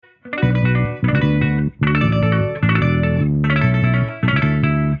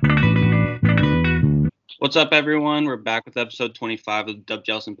What's up, everyone? We're back with episode 25 of the Dub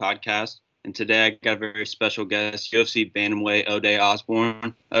Jelson podcast, and today I got a very special guest, UFC bantamweight O'Day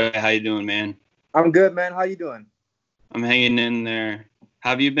Osborne. O'Day, how you doing, man? I'm good, man. How you doing? I'm hanging in there.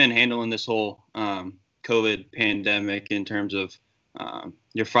 How have you been handling this whole COVID pandemic in terms of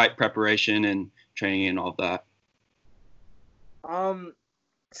your fight preparation and training and all that? I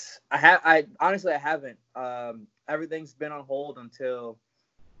honestly haven't. Everything's been on hold until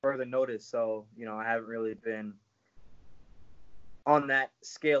further notice, so I haven't really been on that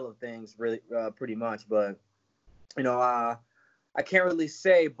scale of things really pretty much. But I can't really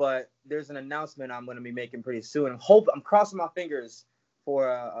say, but there's an announcement I'm going to be making pretty soon. I'm crossing my fingers for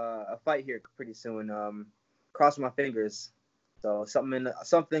a fight here pretty soon. Crossing my fingers. So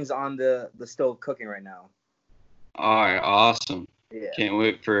something's on the stove cooking right now. All right, awesome. Yeah. Can't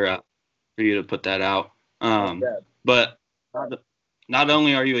wait for you to put that out. But not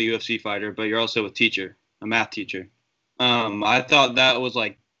only are you a UFC fighter, but you're also a teacher, a math teacher. I thought that was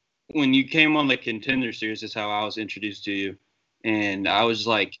like when you came on the Contender Series is how I was introduced to you, and I was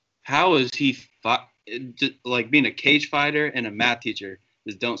like, how is he like being a cage fighter and a math teacher?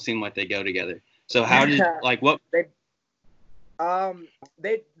 Just don't seem like they go together. So how did what?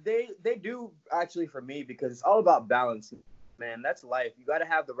 They do actually for me, because it's all about balance, man. That's life. You got to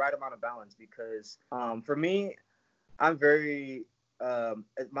have the right amount of balance, because for me, I'm very I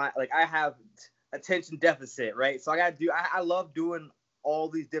have attention deficit, right? So I love doing all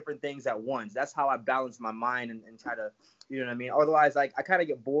these different things at once. That's how I balance my mind and try to, you know what I mean? Otherwise, I kind of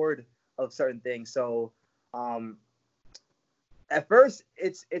get bored of certain things. So at first,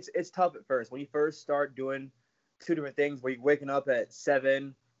 it's tough at first. When you first start doing two different things, where you're waking up at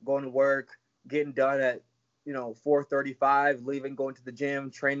 7, going to work, getting done at 4:35, leaving, going to the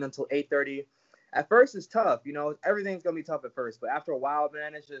gym, training until 8:30. At first, it's tough. Everything's gonna be tough at first, but after a while,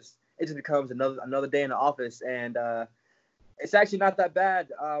 man, it just becomes another day in the office, and it's actually not that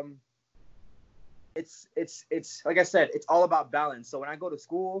bad. It's like I said, it's all about balance. So when I go to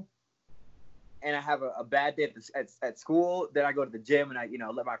school and I have a bad day at school, then I go to the gym and I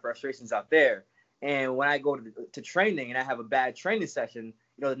let my frustrations out there. And when I go to training and I have a bad training session,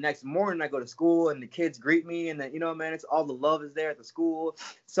 the next morning I go to school and the kids greet me, and then man, it's all the love is there at the school.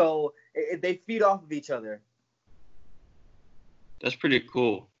 So they feed off of each other. That's pretty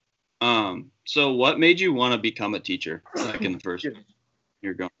cool. So what made you want to become a teacher, like in the first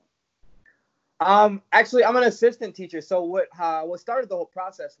year going? Actually, I'm an assistant teacher. So what started the whole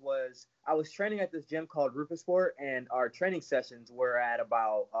process was I was training at this gym called Roufusport, and our training sessions were at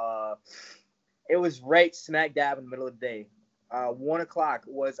about it was right smack dab in the middle of the day. 1 o'clock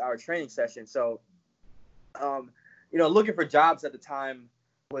was our training session. So, looking for jobs at the time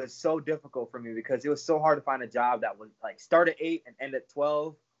was so difficult for me, because it was so hard to find a job that would like start at 8 and end at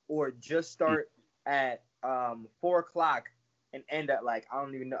 12, or just start at 4 o'clock and end at like, I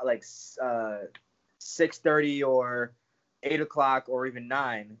don't even know, like 6:30 or 8 o'clock or even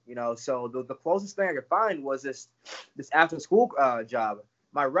 9. So the closest thing I could find was this after school job.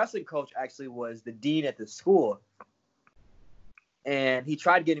 My wrestling coach actually was the dean at the school, and he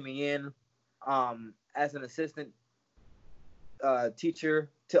tried getting me in as an assistant teacher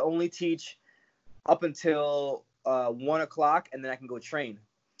to only teach up until 1 o'clock, and then I can go train.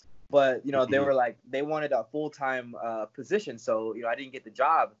 But they were like, they wanted a full-time position, so I didn't get the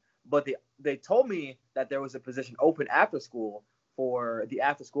job. But they told me that there was a position open after school for the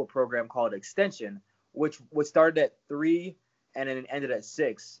after-school program called Extension, which started at 3 and then it ended at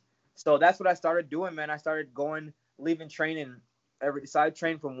 6. So that's what I started doing, man. I started leaving training so I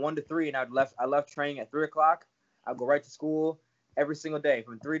trained from 1 to 3, and I left training at 3 o'clock. I'd go right to school every single day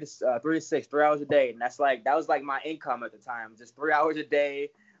from 3 to 6, 3 hours a day. And that was like my income at the time, just 3 hours a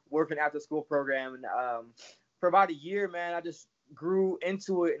day working after school program. And for about a year, man, I just grew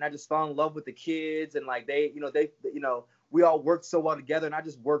into it, and I just fell in love with the kids. And like we all worked so well together, and I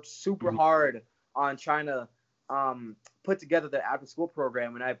just worked super hard on trying to put together the after school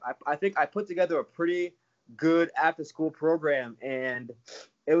program. And I think I put together a pretty good after school program, and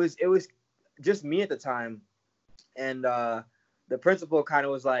it was just me at the time. And the principal kind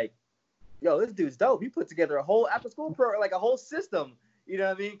of was like, yo, this dude's dope. He put together a whole after school program, like a whole system. You know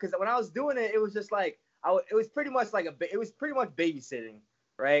what I mean? Because when I was doing it, it was just like it was pretty much babysitting,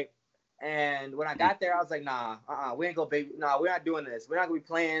 right? And when I got there, I was like, nah, we ain't we're not doing this. We're not gonna be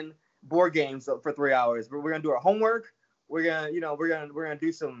playing board games for 3 hours. We're gonna do our homework. We're gonna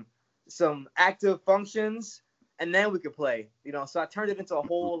do some active functions, and then we could play. So I turned it into a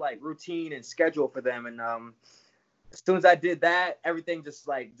whole like routine and schedule for them. And as soon as I did that, everything just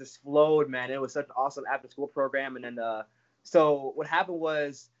flowed, man. It was such an awesome after school program. And then so what happened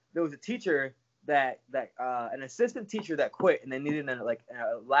was there was a teacher that an assistant teacher that quit, and they needed a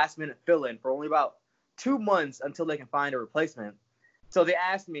last minute fill in for only about 2 months until they can find a replacement. So they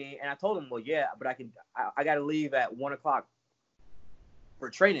asked me, and I told them, well, yeah, but I got to leave at 1 o'clock for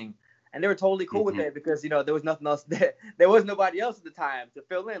training. And they were totally cool with it because, there was nothing else. There was nobody else at the time to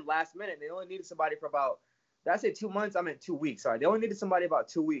fill in last minute. They only needed somebody for about, did I say 2 months? I meant 2 weeks. Sorry. They only needed somebody about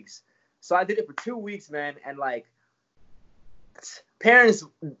 2 weeks. So I did it for 2 weeks, man. And parents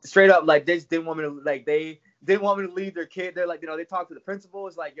straight up, they just didn't want me to, they didn't want me to leave their kid. They're they talked to the principal.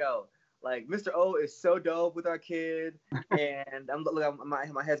 It's yo, Mr. O is so dope with our kid. And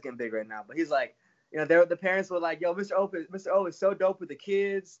my head's getting big right now. But he's the parents were yo, Mr. O is so dope with the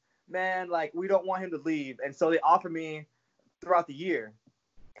kids. Man, we don't want him to leave. And so they offered me throughout the year.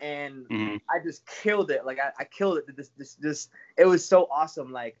 And I just killed it. I killed it. This it was so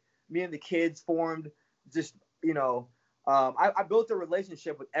awesome. Me and the kids formed just, I built a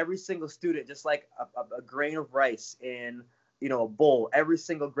relationship with every single student, just like a grain of rice in, a bowl. Every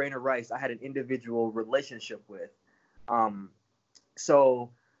single grain of rice I had an individual relationship with. So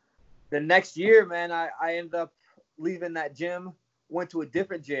the next year, man, I ended up leaving that gym, went to a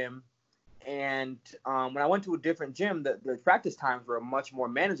different gym. And when I went to a different gym, the practice times were much more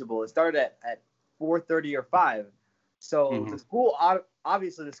manageable. It started at 4:30 or 5. So the school,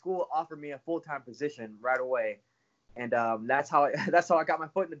 obviously the school offered me a full-time position right away. And that's how I got my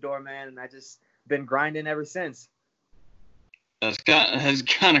foot in the door, man. And I just been grinding ever since. That's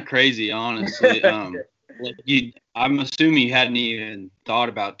kind of crazy, honestly. I'm assuming you hadn't even thought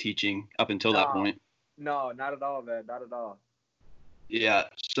about teaching up until that point. No, not at all, man. Not at all. Yeah.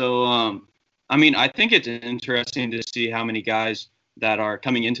 So, I think it's interesting to see how many guys that are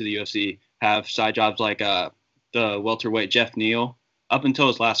coming into the UFC have side jobs like the welterweight Jeff Neal. Up until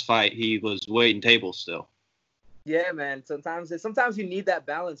his last fight, he was waiting tables still. Yeah, man. Sometimes you need that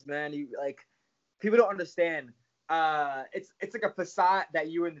balance, man. You people don't understand. It's like a facade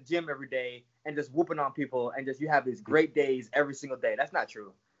that you're in the gym every day and just whooping on people and just you have these great days every single day. That's not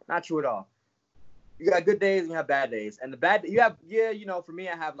true. Not true at all. You got good days and you have bad days. And the bad you have for me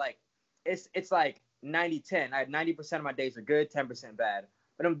I have it's 90-10. I have 90% of my days are good, 10% bad.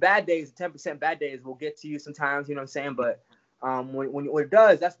 But on bad days, 10% bad days will get to you sometimes, you know what I'm saying? But when it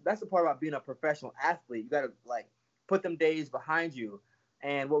does, that's the part about being a professional athlete. You got to put them days behind you.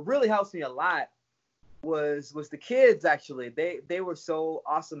 And what really helps me a lot was the kids, actually. They were so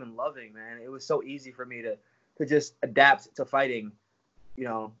awesome and loving, man. It was so easy for me to just adapt to fighting,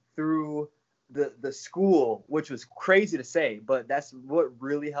 through the school, which was crazy to say, but that's what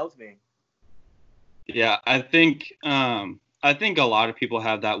really helped me. Yeah, I think a lot of people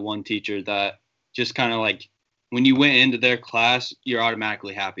have that one teacher that just kind of when you went into their class, you're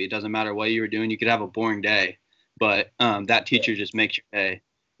automatically happy. It doesn't matter what you were doing. You could have a boring day, but that teacher just makes your day.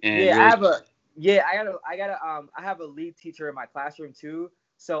 And I have a lead teacher in my classroom too.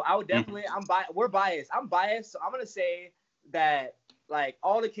 So I would definitely, we're biased. I'm biased. So I'm going to say that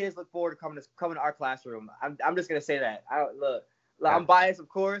all the kids look forward to coming to our classroom. I'm just going to say that. I'm biased, of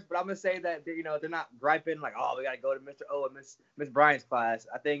course, but I'm going to say that they're not griping we got to go to Mr. O and Miss Bryant's class.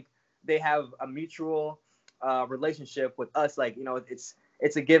 I think they have a mutual relationship with us.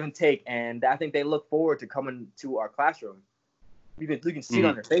 It's a give and take. And I think they look forward to coming to our classroom. You can see it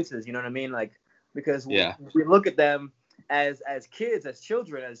on their faces, you know what I mean? Because we look at them as kids, as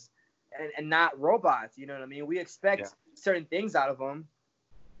children, and not robots, you know what I mean? We expect certain things out of them,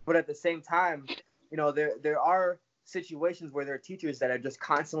 but at the same time, there are situations where there are teachers that are just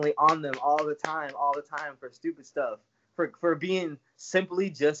constantly on them all the time for stupid stuff, for being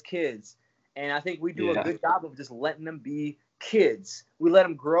simply just kids. And I think we do a good job of just letting them be kids. We let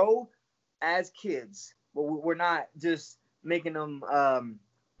them grow as kids, but we're not just making them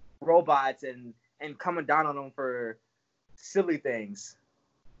robots and coming down on them for silly things.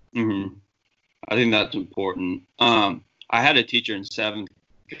 I think that's important. I had a teacher in 7th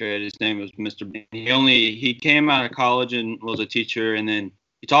grade. His name was Mr. B. He came out of college and was a teacher, and then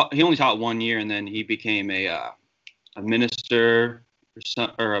he only taught 1 year, and then he became a minister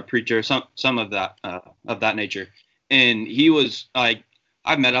or a preacher, some of that nature. And he was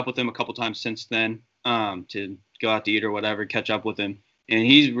I've met up with him a couple times since then to go out to eat or whatever, catch up with him. And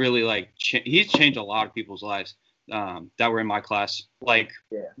he's really he's changed a lot of people's lives that were in my class.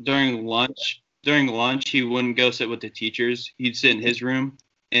 During lunch, he wouldn't go sit with the teachers. He'd sit in his room,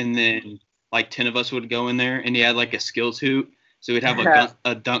 and then 10 of us would go in there, and he had a skills hoop. So we'd have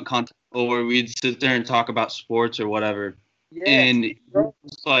a dunk contest where we'd sit there and talk about sports or whatever. Yeah. And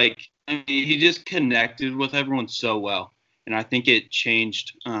he just connected with everyone so well. And I think it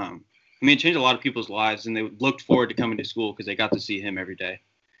changed it changed a lot of people's lives, and they looked forward to coming to school because they got to see him every day.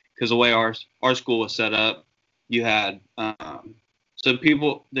 because the way our school was set up, you had so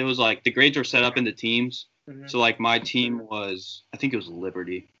people, there was like the grades were set up into teams. Mm-hmm. So like my team was, I think it was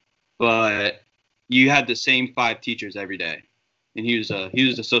Liberty, but you had the same 5 teachers every day, and he was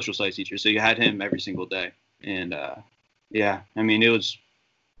a social studies teacher, so you had him every single day, and yeah, I mean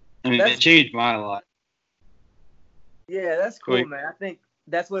it changed my life. Yeah, that's cool, man. I think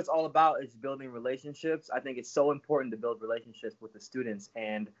that's what it's all about, is building relationships. I think it's so important to build relationships with the students,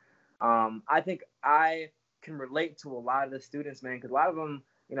 and I think I can relate to a lot of the students, man, because a lot of them,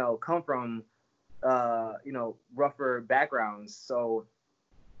 come from, rougher backgrounds. So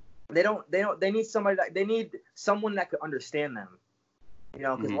they need somebody they need someone that could understand them,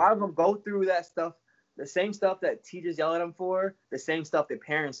 because mm-hmm. a lot of them go through that stuff, the same stuff that teachers yell at them for, the same stuff that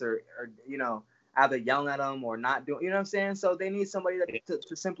parents are either yelling at them or not doing, you know what I'm saying? So they need somebody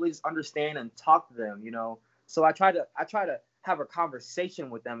to simply just understand and talk to them, So I try to have a conversation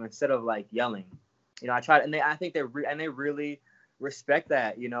with them instead of like yelling, I think they really respect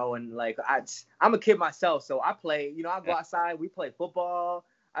that, and like I'm a kid myself, so I play, I go outside, we play football.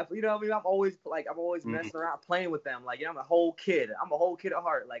 I'm always mm-hmm. messing around playing with them. Like, I'm a whole kid. I'm a whole kid at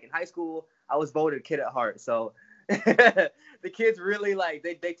heart. Like in high school, I was voted kid at heart. So the kids really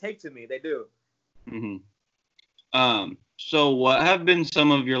they take to me. They do. Mm-hmm. So what have been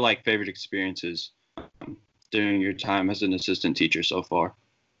some of your like favorite experiences during your time as an assistant teacher so far?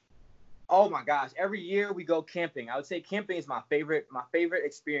 Oh my gosh! Every year we go camping. I would say camping is my favorite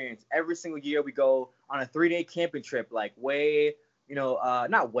experience. Every single year we go on a 3-day camping trip, like way,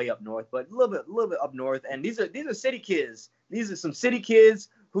 not way up north, but a little bit up north. And these are city kids. These are some city kids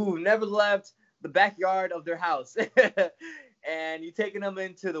who never left the backyard of their house. And you're taking them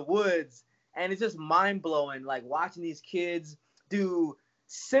into the woods, and it's just mind blowing. Like watching these kids do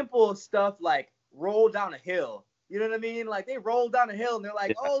simple stuff like roll down a hill. You know what I mean? Like they roll down a hill and they're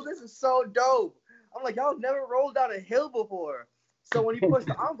like, "Oh, this is so dope." I'm like, "Y'all never rolled down a hill before." So when you push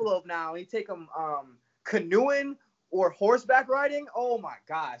the envelope now, and you take them canoeing or horseback riding, oh my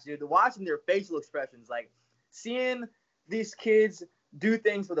gosh, dude! Watching their facial expressions, like seeing these kids do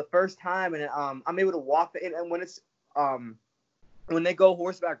things for the first time, and I'm able to walk and when it's when they go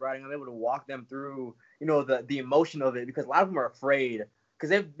horseback riding, I'm able to walk them through, the emotion of it, because a lot of them are afraid.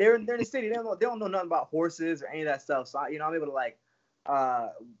 Because they're in the city, they don't know nothing about horses or any of that stuff. So I'm able to like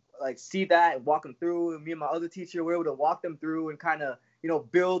see that and walk them through. And me and my other teacher were able to walk them through and kind of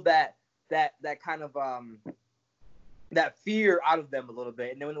build that kind of that fear out of them a little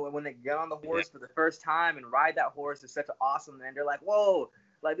bit. And then when they get on the horse for the first time and ride that horse, it's such an awesome, and they're like, "Whoa,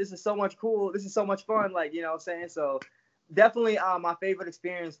 like this is so much cool. This is so much fun." Like, what I'm saying? So definitely my favorite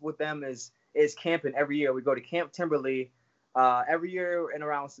experience with them is camping every year. We go to Camp Timberley. Every year in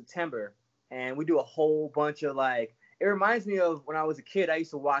around September, and we do a whole bunch of it reminds me of when I was a kid. I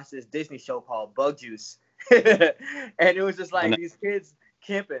used to watch this Disney show called Bug Juice, and it was just like these kids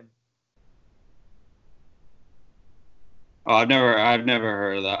camping. Oh, I've never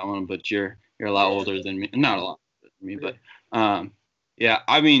heard of that one, but you're a lot older than me. Not a lot older than me, but yeah.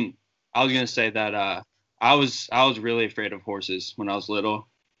 I mean, I was gonna say that I was really afraid of horses when I was little,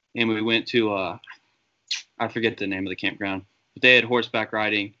 and we went to I forget the name of the campground, but they had horseback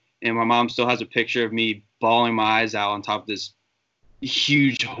riding, and my mom still has a picture of me bawling my eyes out on top of this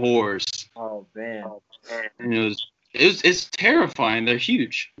huge horse. Oh man! And it's terrifying. They're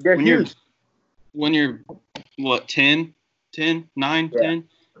huge. They're huge. When you're what 10, 9, yeah. 10.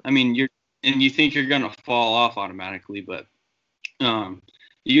 I mean you think you're gonna fall off automatically, but do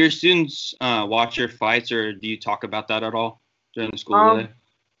your students watch your fights, or do you talk about that at all during the school day?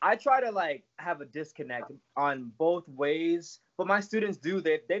 I try to have a disconnect on both ways, but my students do.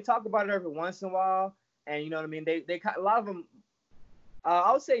 They talk about it every once in a while, and you know what I mean. They a lot of them.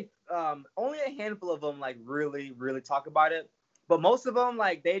 I would say only a handful of them really really talk about it, but most of them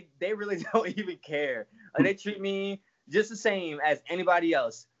they really don't even care. They treat me just the same as anybody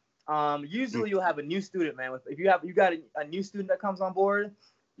else. Usually you'll have a new student, man. If you got a new student that comes on board,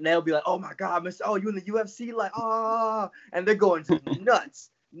 and they'll be like, "Oh my God, Mr. Oh, you in the UFC?" And they're going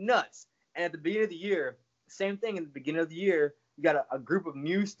nuts. And at the beginning of the year, same thing. In the beginning of the year, you got a group of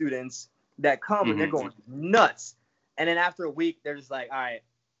new students that come and they're going nuts. And then after a week, they're just like, "All right,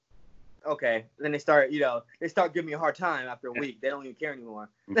 okay." And then they start giving me a hard time after a week. They don't even care anymore.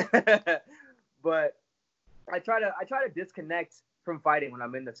 But I try to disconnect from fighting when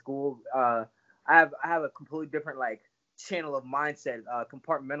I'm in the school. I have a completely different channel of mindset,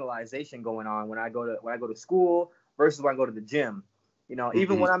 compartmentalization going on when I go to school versus when I go to the gym.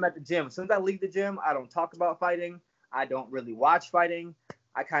 Even when I'm at the gym, as soon as I leave the gym, I don't talk about fighting. I don't really watch fighting.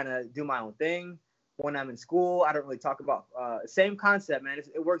 I kind of do my own thing. when I'm in school, I don't really talk about same concept, man.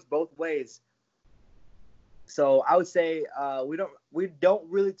 It works both ways. So I would say we don't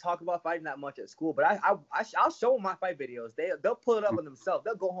really talk about fighting that much at school, but I'll show them my fight videos. They'll pull it up on themselves.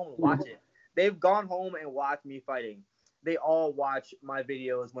 They'll go home and watch it. They've gone home and watched me fighting. They all watch my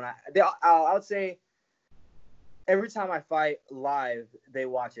videos when I would say every time I fight live, they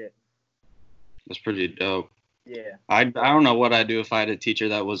watch it. That's pretty dope. Yeah. I don't know what I'd do if I had a teacher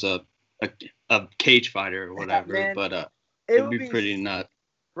that was a cage fighter or whatever, Man, but it'd be pretty nuts.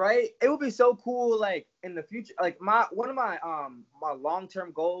 Right? It would be so cool, like in the future. Like one of my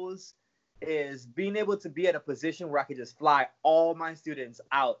long-term goals is being able to be at a position where I could just fly all my students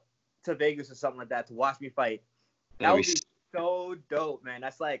out to Vegas or something like that to watch me fight. That would be so dope, man.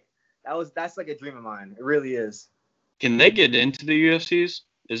 That's like a dream of mine. It really is. Can they get into the UFCs?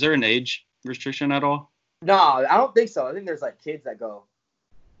 Is there an age restriction at all? No, I don't think so. I think there's like kids that go.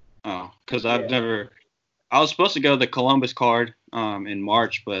 Oh, because I was supposed to go to the Columbus card in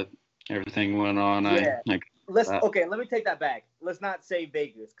March, but everything went on. Yeah. Let me take that back. Let's not say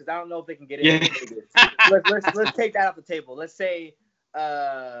Vegas because I don't know if they can get into Vegas. Let's take that off the table. Let's say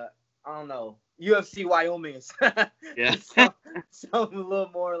I don't know, UFC Wyoming. Yeah. Something a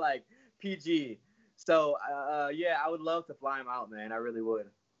little more like PG. So I would love to fly them out, man. I really would.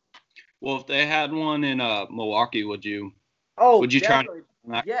 Well, if they had one in Milwaukee, would you? Would you definitely.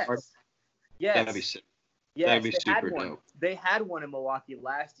 try? Yes. That'd be sick. Yes, that'd be super dope. They had one in Milwaukee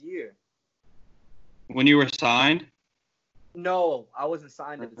last year. When you were signed? No, I wasn't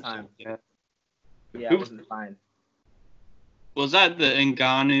signed at the time. Yeah, I wasn't signed. Was that the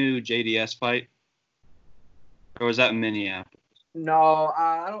Ngannou JDS fight, or was that Minneapolis? No,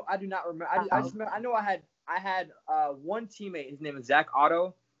 I do not remember. I just remember. I know I had one teammate. His name is Zach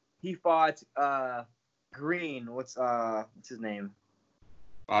Otto. He fought Green. What's his name?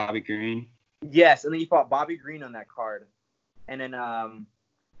 Bobby Green. Yes, and then he fought Bobby Green on that card. And then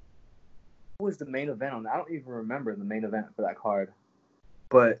what was the main event on that? I don't even remember the main event for that card.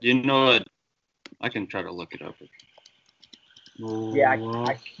 But you know what? I can try to look it up. Yeah,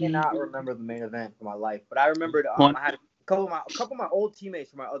 I cannot remember the main event for my life. But I remembered I had a couple of my old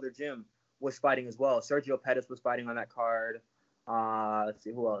teammates from my other gym was fighting as well. Sergio Pettis was fighting on that card. Let's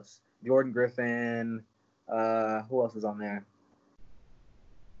see who else. Jordan Griffin. Who else was on there?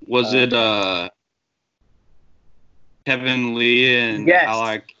 Was it Kevin Lee and yes.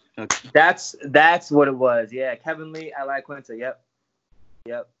 Ally? That's what it was. Yeah, Kevin Lee, Ally Quinta. Yep.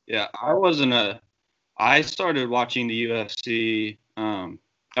 Yeah, I started watching the UFC.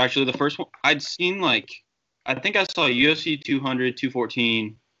 Actually, the first one I'd seen, I think I saw UFC 200,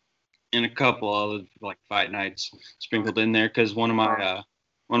 214, and a couple other fight nights sprinkled in there because one of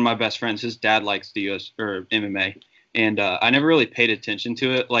my best friends, his dad likes the US or MMA, and I never really paid attention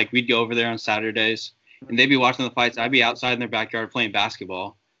to it. We'd go over there on Saturdays, and they'd be watching the fights. I'd be outside in their backyard playing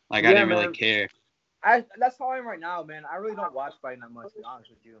basketball. I didn't really care. That's how I am right now, man. I really don't watch fighting that much, to be honest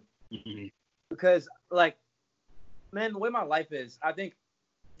with you. Mm-hmm. Because, man, the way my life is, I think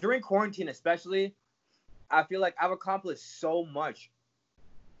during quarantine especially, I feel like I've accomplished so much.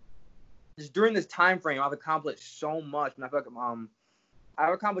 Just during this time frame, I've accomplished so much. And I feel like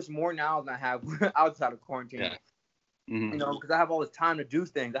I've accomplished more now than I have outside of quarantine. Yeah. Mm-hmm. Because I have all this time to do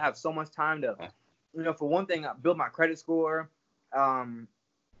things. I have so much time to, for one thing, I build my credit score. I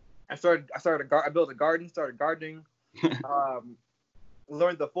built a garden, started gardening.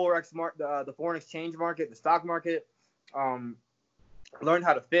 Learned the Forex the foreign exchange market, the stock market. Learned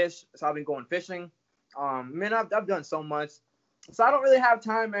how to fish, so I've been going fishing. Man, I've done so much, so I don't really have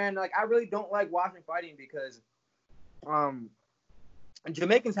time, man. I really don't like watching fighting because,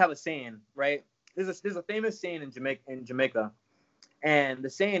 Jamaicans have a saying, right? There's a famous saying in Jamaica, and the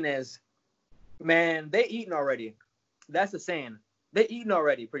saying is, man, they eating already. That's the saying. They eating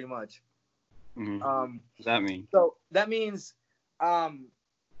already, pretty much. Mm-hmm. What does that mean? So that means, all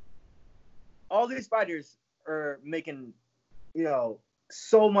these fighters are making,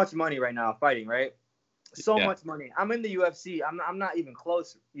 so much money right now fighting, right? So much money. I'm in the UFC. I'm not even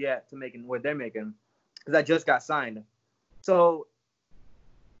close yet to making what they're making because I just got signed. So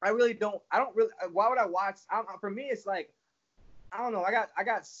I don't really, why would I watch? For me, it's I don't know. I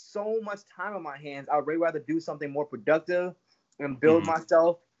got so much time on my hands. I would really rather do something more productive and build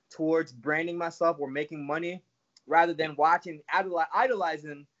myself towards branding myself or making money rather than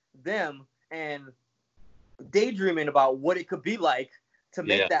idolizing them and daydreaming about what it could be like to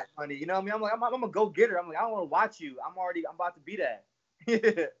make that money. You know what I mean? I'm a go-getter. I don't want to watch you. I'm about to be that.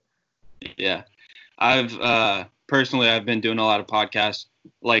 Yeah. I've been doing a lot of podcasts.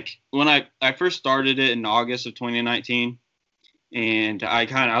 When I first started it in August of 2019, and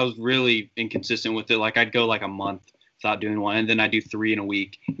I was really inconsistent with it. Like I'd go like a month without doing one, and then I do 3 in a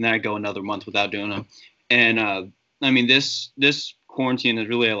week, and then I go another month without doing them. And I mean, this quarantine has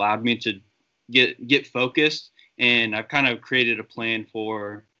really allowed me to get focused, and I've kind of created a plan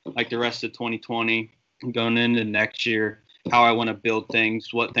for like the rest of 2020 going into next year, how I want to build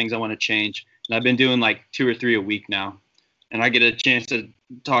things, what things I want to change. And I've been doing like 2 or 3 a week now, and I get a chance to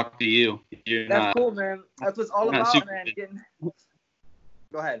talk to you. That's cool, man. That's what it's all about, man.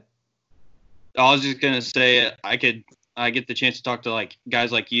 Go ahead. I was just gonna say I get the chance to talk to like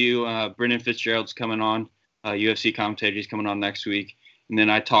guys like you. Brendan Fitzgerald's coming on, UFC commentator. He's coming on next week, and then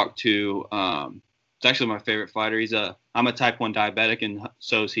I talked to it's actually my favorite fighter. I'm a type 1 diabetic, and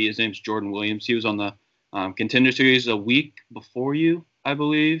so is he. His name's Jordan Williams. He was on the Contender Series a week before you, I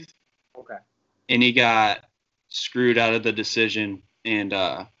believe. Okay. And he got screwed out of the decision, and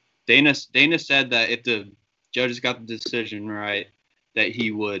Dana said that if the judges got the decision right, that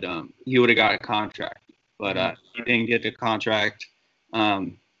he would have got a contract, but he didn't get the contract.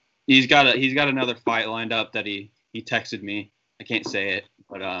 He's got another fight lined up that he texted me. I can't say it,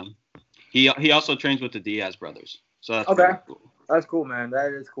 but he also trains with the Diaz brothers, so that's okay. Cool. That's cool, man.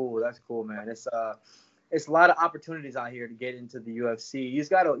 That is cool. That's cool, man. It's a lot of opportunities out here to get into the UFC. You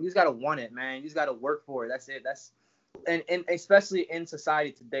just gotta want it, man. You just gotta work for it. That's it. And especially in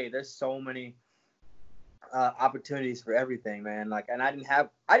society today, there's so many opportunities for everything, man. Like, and I didn't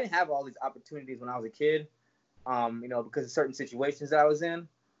have all these opportunities when I was a kid, because of certain situations that I was in.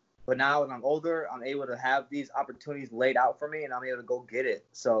 But now, as I'm older, I'm able to have these opportunities laid out for me, and I'm able to go get it.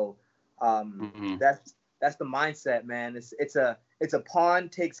 So, that's the mindset, man. It's a pawn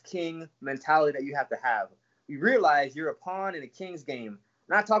takes king mentality that you have to have. You realize you're a pawn in a king's game.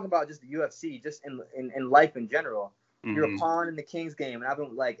 I'm not talking about just the UFC, just in life in general. Mm-hmm. You're a pawn in the king's game, and I've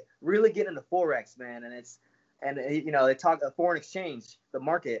been like really getting into forex, man. And they talk foreign exchange, the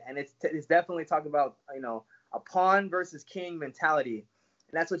market, and it's definitely talking about a pawn versus king mentality,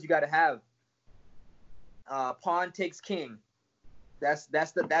 and that's what you got to have. Pawn takes king. That's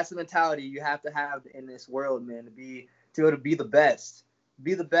the mentality you have to have in this world, man, to be able to be the best.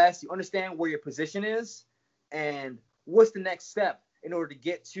 Be the best. You understand where your position is, and what's the next step in order to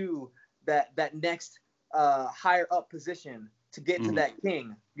get to that next higher up position to get to that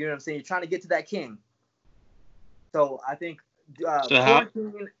king. You know what I'm saying? You're trying to get to that king. So I think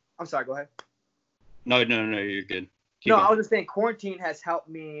quarantine. I'm sorry. Go ahead. No, you're good. Keep going. I was just saying quarantine has helped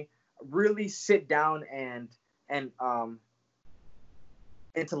me really sit down and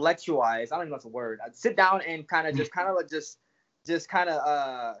intellectualize. I don't even know what's the word. I'd sit down and just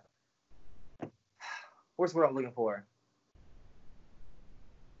what's the word I'm looking for?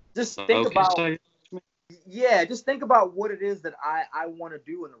 Just think about just think about what it is that I want to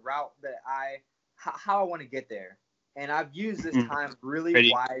do and the route that how I want to get there. And I've used this time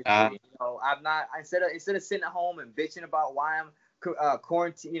really wisely. Instead of sitting at home and bitching about why I'm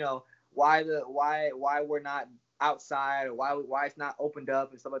quarantined, why we're not outside or why it's not opened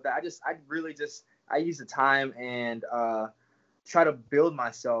up and stuff like that. I use the time and try to build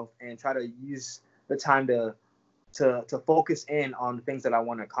myself and try to use the time to focus in on the things that I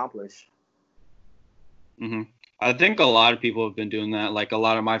want to accomplish. Mm-hmm. I think a lot of people have been doing that. Like a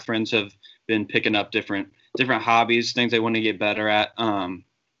lot of my friends have been picking up different hobbies, things they want to get better at. And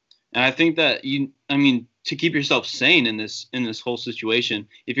I think that to keep yourself sane in this whole situation,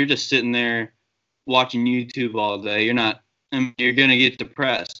 if you're just sitting there watching YouTube all day, you're going to get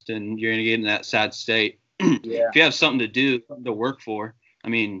depressed and you're going to get in that sad state. Yeah. If you have something to do, something to work for,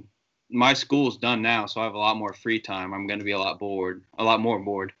 my school's done now, so I have a lot more free time. I'm going to be a lot more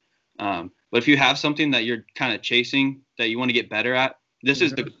bored. But if you have something that you're kind of chasing that you want to get better at, this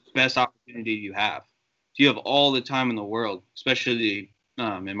is the best opportunity you have. You have all the time in the world, especially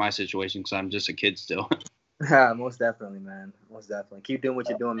in my situation because I'm just a kid still. Most definitely, man. Most definitely. Keep doing what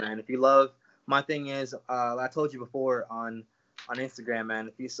you're doing, man. If you love, my thing is, I told you before on Instagram,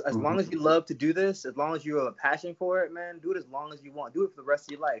 man. As long as you love to do this, as long as you have a passion for it, man, do it as long as you want. Do it for the rest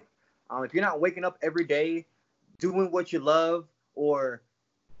of your life. If you're not waking up every day doing what you love or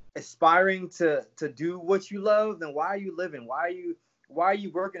aspiring to do what you love, then why are you living? Why are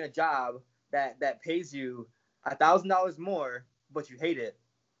you working a job that pays you $1,000 more, but you hate it?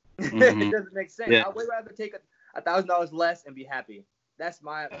 It doesn't make sense. Yeah. I'd way rather take $1,000 less and be happy. That's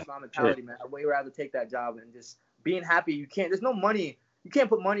my mentality, man. I'd way rather take that job and just being happy. There's no money. You can't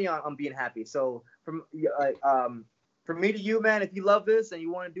put money on being happy. So from me to you, man, if you love this and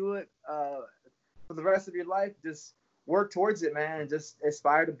you want to do it for the rest of your life, just work towards it, man, and just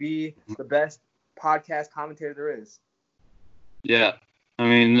aspire to be the best podcast commentator there is. Yeah.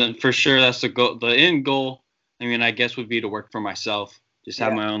 For sure, that's the goal. The end goal, I mean, I guess would be to work for myself, just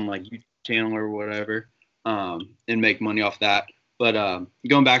have my own like YouTube channel or whatever, and make money off that. But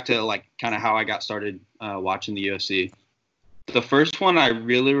going back to like kind of how I got started watching the UFC, the first one I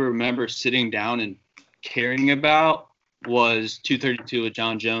really remember sitting down and caring about was 232 with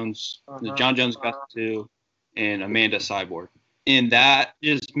John Jones, John Jones got to, and Amanda Cyborg, and that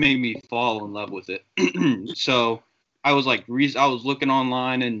just made me fall in love with it. So I was like, I was looking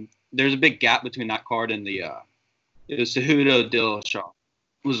online, and there's a big gap between that card and the it was Cejudo Dillashaw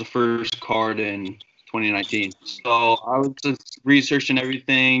was the first card in 2019. So I was just researching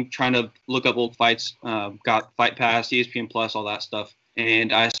everything, trying to look up old fights, got Fight Pass, ESPN Plus, all that stuff.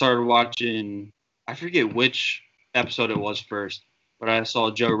 And I started watching, I forget which episode it was first, but I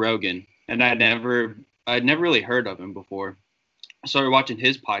saw Joe Rogan, and I'd never really heard of him before. I started watching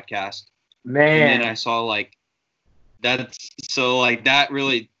his podcast. Man. And then I saw like, that's, so like that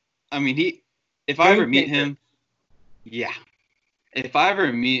really, I mean, if I ever meet him, yeah. If I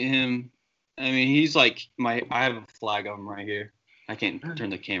ever meet him, I mean, he's like I have a flag of him right here. I can't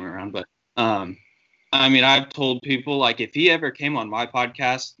turn the camera around, but I mean, I've told people like if he ever came on my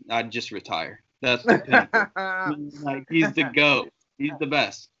podcast, I'd just retire. That's the pinnacle. Like he's the GOAT. He's the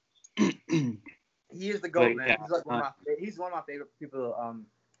best. He is the GOAT, man. He's like he's one of my favorite people.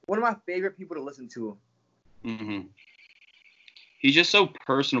 One of my favorite people to listen to. Mm-hmm. He's just so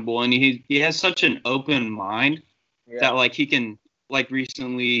personable, and he has such an open mind. That like he can, like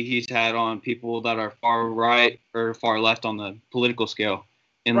recently he's had on people that are far right or far left on the political scale,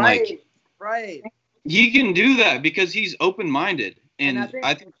 and like he can do that because he's open minded, and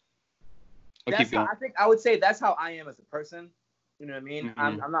I think I would say that's how I am as a person. You know what I mean?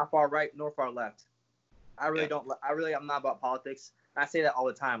 Mm-hmm. I'm not far right nor far left. I really don't. I'm not about politics. I say that all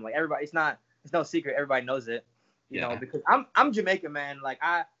the time. Like everybody, it's no secret. Everybody knows it. You know, because I'm Jamaican, man. Like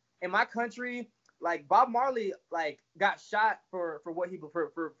in my country. Like Bob Marley, like got shot for what he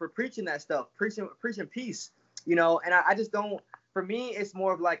for preaching that stuff, preaching peace, you know. And I just don't. For me, it's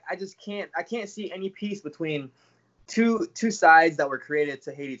more of like I can't see any peace between two sides that were created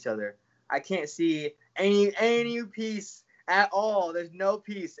to hate each other. I can't see any peace at all. There's no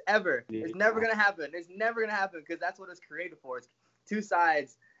peace ever. Yeah. It's never gonna happen. It's never gonna happen because that's what it's created for. It's two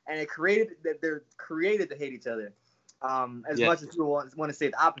sides, and they're created to hate each other. As much as people want to say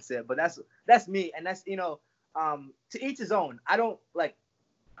the opposite, but that's me, and that's to each his own. I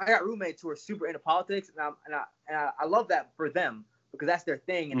got roommates who are super into politics, and I love that for them because that's their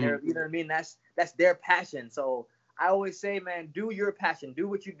thing, and they're, you know what I mean. That's their passion. So I always say, man, do your passion, do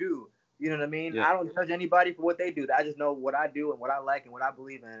what you do. You know what I mean. Yeah. I don't judge anybody for what they do. I just know what I do and what I like and what I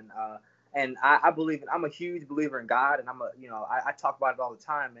believe in. And I believe I'm a huge believer in God, and I talk about it all the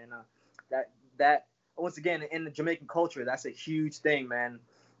time, and that. Once again, in the Jamaican culture, that's a huge thing, man.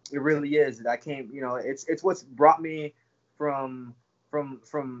 It really is. It's what's brought me from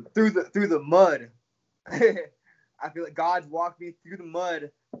through the mud. I feel like God's walked me through the mud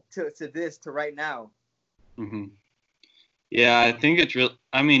to right now. Mm-hmm. Yeah, I think it's real.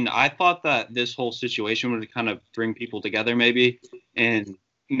 I mean, I thought that this whole situation would kind of bring people together, maybe, and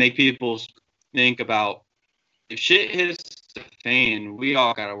make people think about if shit hits the fan, we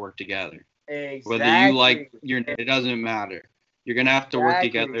all gotta work together. Exactly. Whether you like it doesn't matter. You're gonna have to work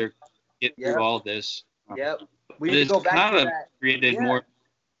together, get through all this. Yep. We need to go back to that. Created more.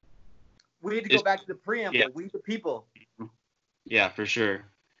 We need to go back to the preamble. Yeah. We the people. Yeah, for sure.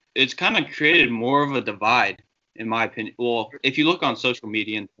 It's kind of created more of a divide, in my opinion. Well, if you look on social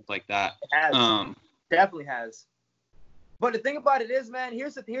media and things like that, it has. Definitely has. But the thing about it is, man,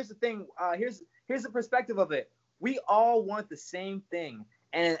 here's the thing. Here's the perspective of it. We all want the same thing.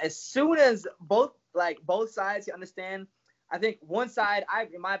 And as soon as both sides understand, I think one side,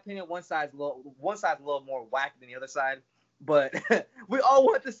 in my opinion, one side's a little more whack than the other side, but we all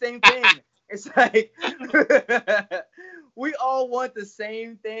want the same thing. It's like we all want the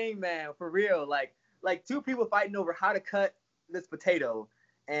same thing, man, for real. Like two people fighting over how to cut this potato,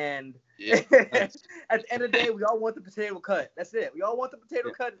 and at the end of the day, we all want the potato cut. That's it. We all want the potato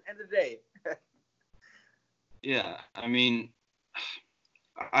cut at the end of the day. Yeah, I mean.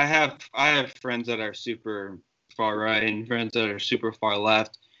 I have friends that are super far right and friends that are super far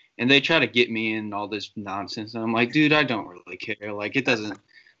left, and they try to get me in all this nonsense. And I'm like, dude, I don't really care. Like it doesn't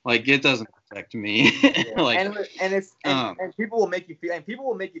affect me. Like, and people will make you feel, and people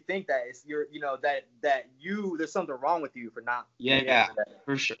will make you think that it's there's something wrong with you for not. Yeah,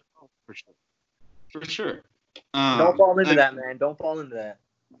 for sure. Don't fall into that, man. Don't fall into that.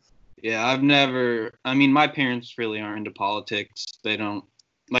 Yeah, I mean, my parents really aren't into politics. They don't.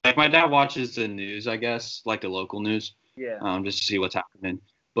 Like, my dad watches the news, I guess, like the local news. Yeah. Just to see what's happening.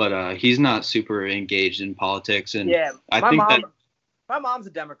 but he's not super engaged in politics. And Yeah, I think that my mom's a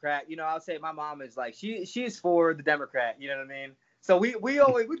Democrat. You know, I'll say my mom is like she's for the Democrat. You know what I mean? So we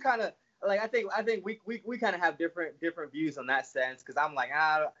kind of like I think we kind of have different views on that sense because I'm like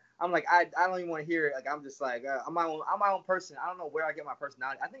I don't even want to hear it. Like I'm just like I'm my own person. I don't know where I get my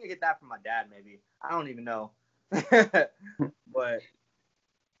personality. I think I get that from my dad maybe. I don't even know. But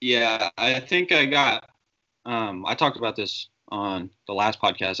yeah, I think I got I talked about this on the last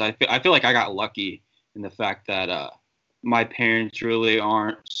podcast. I feel like I got lucky in the fact that my parents really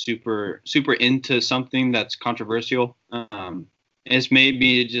aren't super into something that's controversial. It's made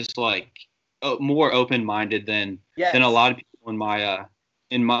me just like more open minded than a lot of people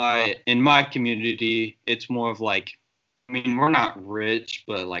in my community. It's more of like, I mean, we're not rich,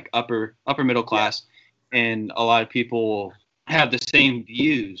 but like upper middle class, and a lot of people have the same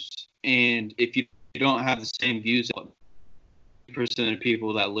views. And if you don't have the same views, percent of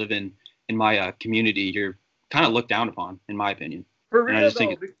people that live in my community, you're kind of looked down upon, in my opinion. For real,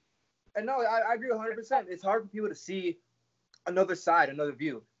 and no, I agree 100%. It's hard for people to see another side, another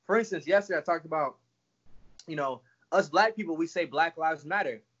view. For instance, yesterday I talked about, you know, us black people. We say Black Lives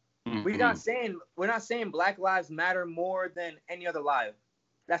Matter. Mm-hmm. We're not saying Black Lives Matter more than any other life.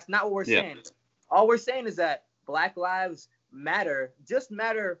 That's not what we're saying. All we're saying is that Black Lives matter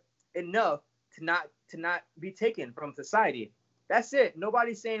enough to not be taken from society. That's it.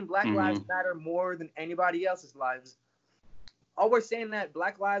 Nobody's saying Black Lives matter more than anybody else's lives. All we're saying that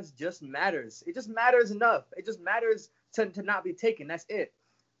Black Lives just matters. It just matters enough. It just matters to not be taken. That's it.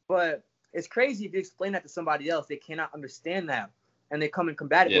 But it's crazy if you explain that to somebody else. They cannot understand that. And they come and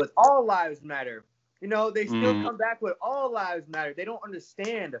combat it with all lives matter. You know, they still come back with all lives matter. They don't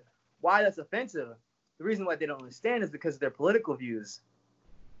understand why that's offensive. The reason why they don't understand is because of their political views.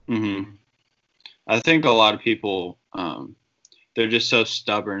 Mm-hmm. I think a lot of people, they're just so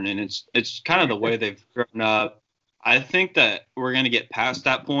stubborn, and it's kind of the way they've grown up. I think that we're going to get past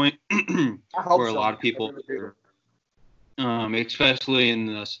that point where a lot of people, especially in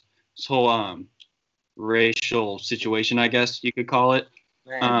this whole racial situation, I guess you could call it.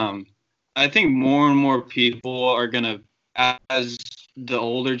 I think more and more people are going to, as the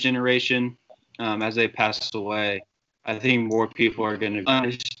older generation, as they pass away, I think more people are going to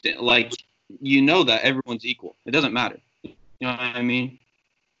understand, like, you know, that everyone's equal. It doesn't matter. You know what I mean?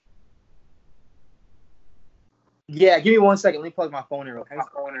 Yeah, give me 1 second. Let me plug my phone in real quick.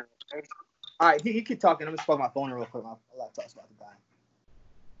 All right, you keep talking. I'm just plug my phone in real quick. My laptop's about to die.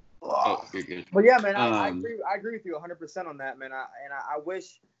 Oh, you're good. But yeah, man, I agree with you 100% on that, man. I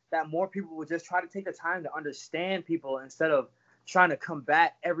wish that more people would just try to take the time to understand people instead of trying to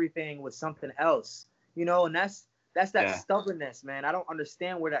combat everything with something else. You know, and that's that stubbornness, man. I don't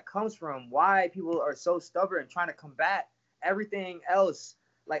understand where that comes from. Why people are so stubborn trying to combat everything else.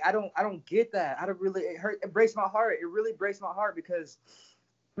 Like I don't get that. It breaks my heart. It really breaks my heart because,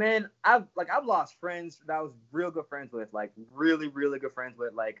 man, I've lost friends that I was real good friends with, like really, really good friends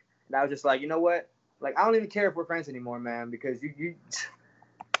with, like, and I was just like, you know what? Like, I don't even care if we're friends anymore, man, because the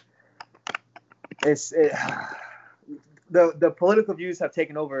political views have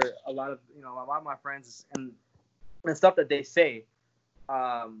taken over a lot of my friends and stuff that they say,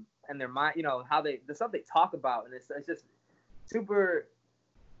 and their mind, you know, the stuff they talk about, and it's just super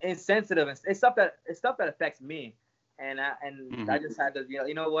insensitive, and it's stuff that affects me, and I just had to,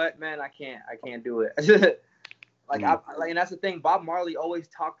 you know what, man, I can't do it. And that's the thing. Bob Marley always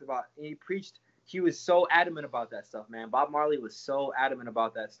talked about, and he preached. He was so adamant about that stuff, man. Bob Marley was so adamant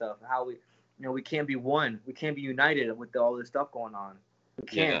about that stuff. How we can't be one. We can't be united with all this stuff going on. We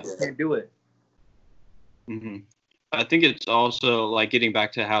can't do it. Mm-hmm. I think it's also like getting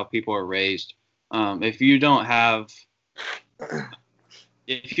back to how people are raised. If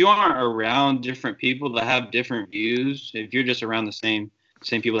you aren't around different people that have different views, if you're just around the same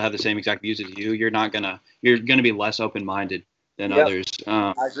people that have the same exact views as you, you're gonna be less open-minded than others.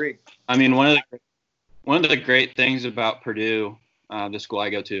 I agree. I mean, one of the great things about Purdue, the school I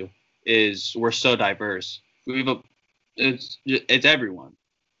go to, is we're so diverse. It's everyone.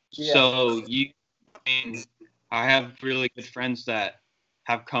 Yeah. So I have really good friends that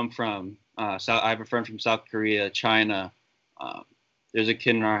have come from I have a friend from South Korea, China. There's a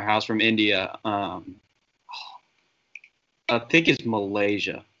kid in our house from India. I think it's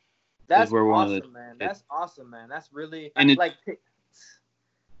Malaysia. That's awesome, man. That's awesome, man. That's really, and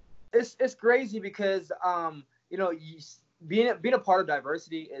it's crazy because being a part of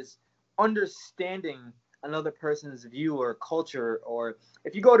diversity is understanding another person's view or culture. Or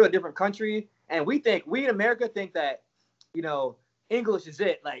if you go to a different country, and we in America think that, you know, English is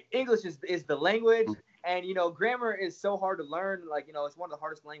it. Like, English is the language, And grammar is so hard to learn. Like, it's one of the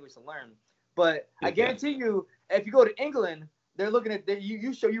hardest languages to learn. But I guarantee you, if you go to England, they're looking at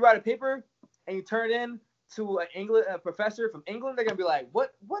you write a paper and you turn it in to a professor from England. They're gonna be like,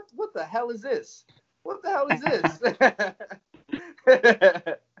 what the hell is this? What the hell is this?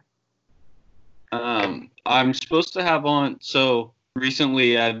 I'm supposed to have on. So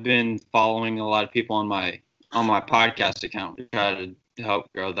recently, I've been following a lot of people on my podcast account to try to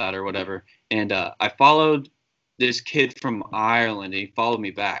help grow that or whatever. And I followed this kid from Ireland. And he followed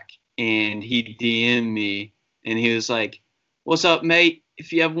me back, and he DM'd me, and he was like, "What's up, mate?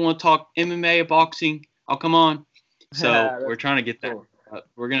 If you ever want to talk MMA or boxing, I'll come on." So we're trying to get that. Cool.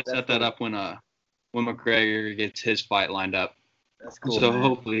 We're gonna set that up when McGregor gets his fight lined up. That's cool. So man.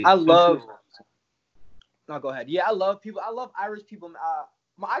 hopefully, No, go ahead. Yeah, I love people. I love Irish people.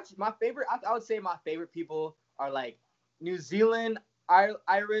 My favorite. I would say my favorite people are like New Zealand,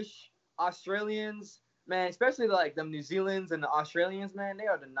 Irish, Australians. Man, especially like the New Zealanders and the Australians. Man, they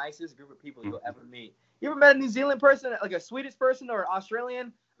are the nicest group of people you'll ever meet. You ever met a New Zealand person, like a Swedish person or an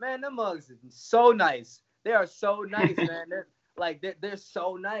Australian? Man, them mugs are so nice. They are so nice, man. They're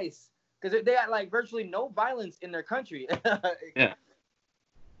so nice because they got like virtually no violence in their country. Yeah.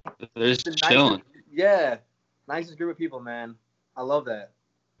 They're just chilling. Yeah. Nicest group of people, man. I love that.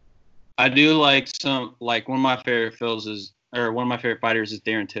 I do like one of my favorite fighters is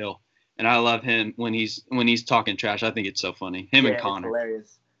Darren Till. And I love him when he's talking trash. I think it's so funny. Him and Connor.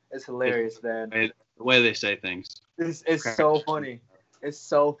 It's hilarious, man. The way they say things. It's so funny. It's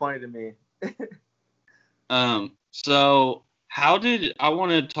so funny to me. So I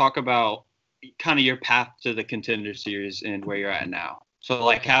want to talk about kind of your path to the Contender Series and where you're at now. So,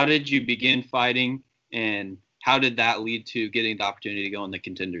 like, how did you begin fighting, and how did that lead to getting the opportunity to go in the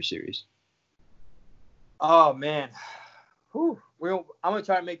Contender Series? Oh, man. Whew. I'm going to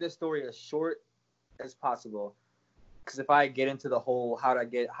try to make this story as short as possible. Because if I get into the whole how I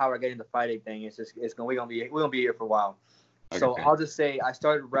get into fighting thing, we're gonna be here for a while. Okay. So I'll just say I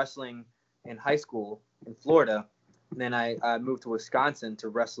started wrestling in high school in Florida. Then I moved to Wisconsin to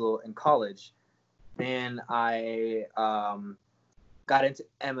wrestle in college. Then I got into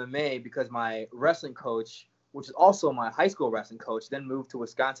MMA because my wrestling coach, which is also my high school wrestling coach, then moved to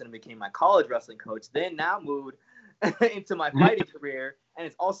Wisconsin and became my college wrestling coach. Then now moved into my fighting career, and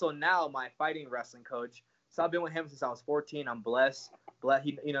it's also now my fighting wrestling coach. So I've been with him since I was 14. I'm blessed.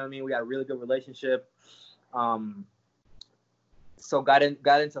 He, you know what I mean? We got a really good relationship. So got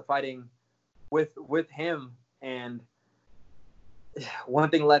into fighting with him, and one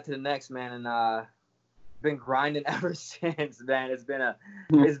thing led to the next, man. And been grinding ever since, man. It's been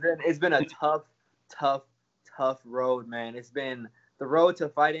a tough road, man. It's been the road to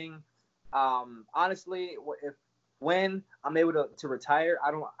fighting. Honestly, when I'm able to retire,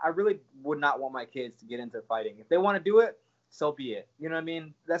 I really would not want my kids to get into fighting. If they want to do it, so be it. You know what I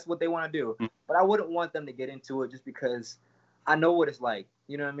mean? That's what they want to do. But I wouldn't want them to get into it just because I know what it's like.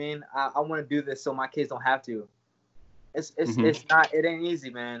 You know what I mean? I want to do this so my kids don't have to. It ain't easy,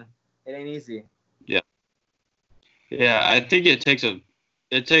 man. It ain't easy. Yeah, I think it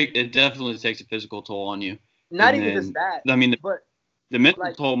definitely takes a physical toll on you. Not even just that. I mean, the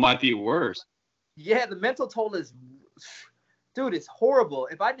mental toll might be worse. Yeah, the mental toll is, dude, it's horrible.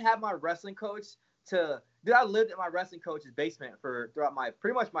 If I didn't have my wrestling coach I lived in my wrestling coach's basement throughout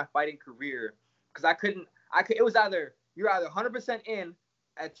pretty much my fighting career, because it was you're either 100% in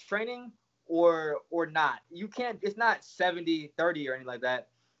at training or not. You can't, it's not 70-30 or anything like that,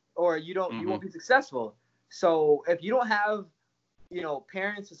 or you won't be successful. So if you don't have,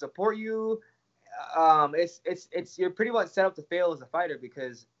 parents to support you, you're pretty much set up to fail as a fighter,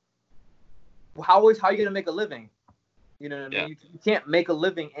 because how are you gonna make a living? You know what I mean? Yeah. You can't make a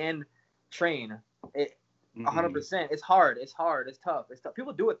living and train. 100%. It's hard. It's tough.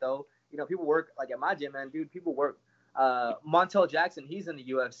 People do it though. People work like at my gym, man. Dude, people work. Montel Jackson, he's in the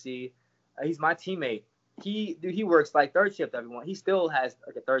UFC. He's my teammate. He works like third shift everyone. He still has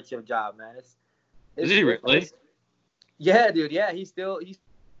like a third shift job, man. Is he really? Yeah, dude. Yeah, he still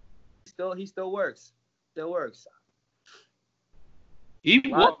works. Still works. He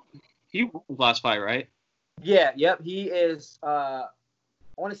won last fight, right? Yeah. Yep. He is. I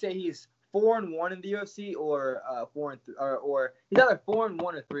want to say he's 4-1 in the UFC, or 4-3, or he's either 4-1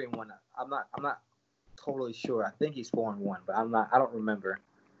 or 3-1. I'm not totally sure. I think he's 4-1, but I don't remember.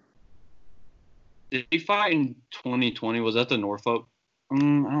 Did he fight in 2020? Was that the Norfolk? I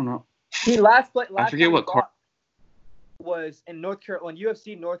don't know. He last I forget what card was in North Carolina, on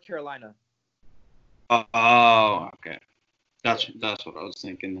UFC North Carolina. Oh, okay. That's what I was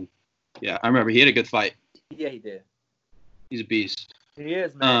thinking. Yeah, I remember he had a good fight. Yeah, he did. He's a beast. He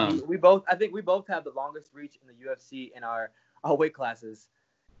is, man. I think we both have the longest reach in the UFC in our weight classes.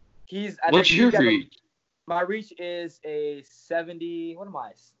 What's your reach? My reach is a 70. What am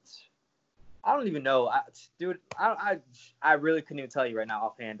I? I don't even know, dude. I really couldn't even tell you right now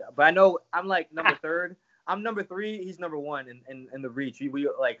offhand. But I know I'm like number third. I'm number 3. He's number 1 in the reach.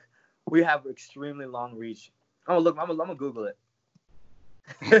 We have extremely long reach. I'm gonna Google it.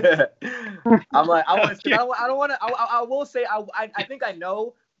 I'm like I will say I think I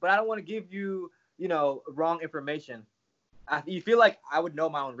know, but I don't want to give you wrong information. You feel like I would know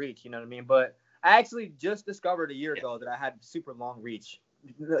my own reach, you know what I mean? But I actually just discovered a year ago that I had super long reach.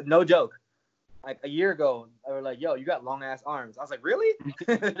 No joke. Like a year ago, they were like, "Yo, you got long ass arms." I was like, "Really?"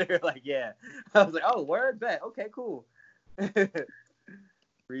 They were like, "Yeah." I was like, "Oh, word, bet. Okay, cool."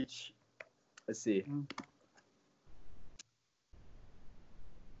 Reach. Let's see.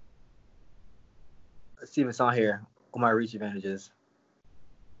 Let's see if it's on here. What my reach advantages.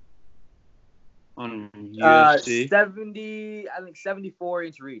 On UFC? 70. I think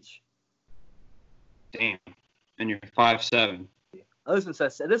 74-inch reach. Damn. And you're 5'7". Oh, this one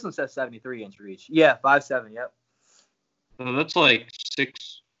says 73-inch reach. Yeah, 5'7". Yep. So that's like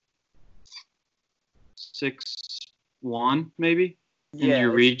 6'1" maybe. Yeah. And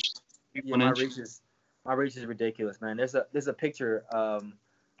your reach. Yeah, my reach is ridiculous, man. There's a picture.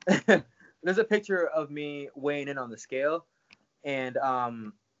 There's a picture of me weighing in on the scale, and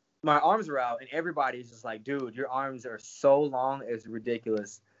my arms are out, and everybody's just like, "Dude, your arms are so long, it's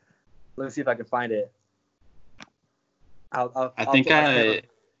ridiculous." Let me see if I can find it. I'll flip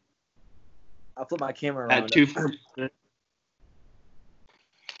my camera around. At 246.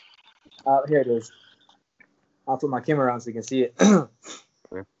 Here it is. I'll flip my camera around so you can see it. Sure.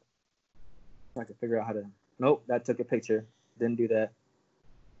 I can figure out how to. Nope, that took a picture. Didn't do that.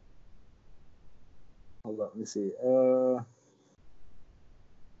 Hold on, let me see.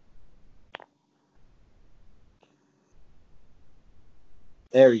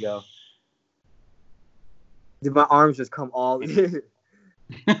 There we go. Did my arms just come all? You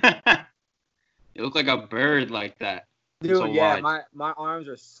look like a bird like that. Dude, so yeah, wide. my arms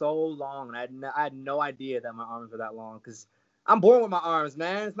are so long, and I had no idea that my arms were that long because I'm born with my arms,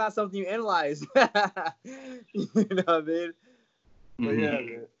 man. It's not something you analyze. You know what I mean? Mm-hmm. But yeah,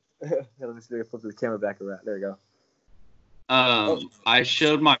 man. Let me see if I flip the camera back around. There we go. I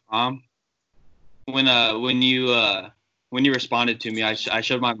showed my mom when you responded to me. I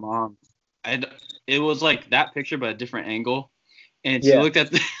showed my mom. It was like that picture but a different angle, and she looked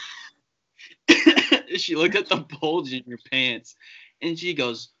at the bulge in your pants, and she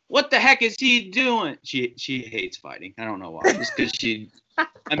goes, "What the heck is he doing?" She hates fighting. I don't know why. Just because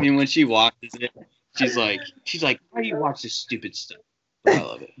when she watches it, she's like, "Why do you watch this stupid stuff?" But I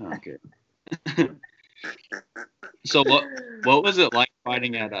love it. I don't care. So what was it like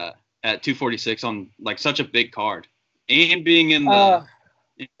fighting at 246 on like such a big card and being in the?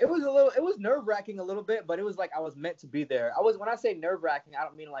 It was nerve-wracking a little bit, but it was like I was meant to be there. When I say nerve-wracking, I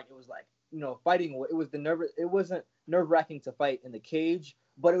don't mean like it was like fighting. It wasn't nerve-wracking to fight in the cage,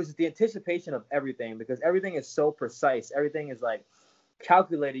 but it was the anticipation of everything because everything is so precise. Everything is like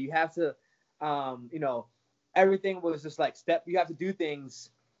calculated. You have to, everything was just like you have to do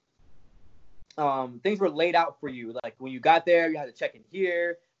things. Things were laid out for you. Like when you got there, you had to check in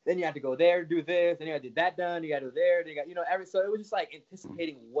here. Then you had to go there, do this. Then you had to get that done. You got to do there. Then you got, so it was just like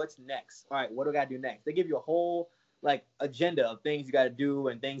anticipating what's next. All right, what do I got to do next? They give you a whole like agenda of things you got to do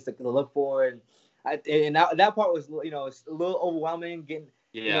and things to look for. And that part was, it's a little overwhelming.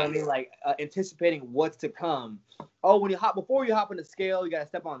 You know what I mean? Like anticipating what's to come. Oh, before you hop on the scale, you got to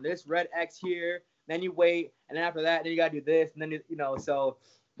step on this red X here. Then you wait, and then after that, then you got to do this, and then so.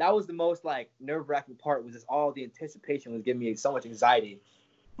 That was the most like nerve-wracking part. Was just all the anticipation was giving me so much anxiety.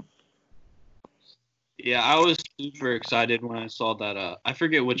 Yeah, I was super excited when I saw that. I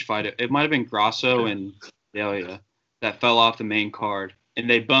forget which fight it might have been Grasso and that fell off the main card, and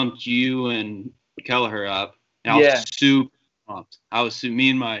they bumped you and Kelleher up. And I was super pumped. Me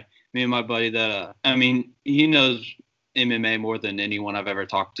and my buddy that he knows MMA more than anyone I've ever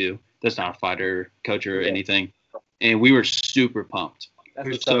talked to. That's not a fighter, coach, or anything, and we were super pumped.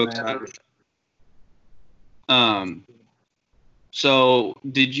 We're so excited. So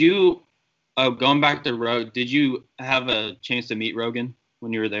did you, going back to Rogan, did you have a chance to meet Rogan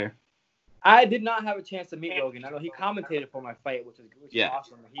when you were there? I did not have a chance to meet Rogan. I know he commentated for my fight, which is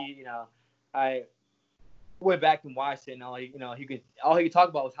awesome. He, I went back and watched it, and all he could talk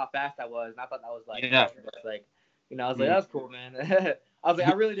about was how fast I was, and I thought that was like, I was like, that's cool, man. I was like,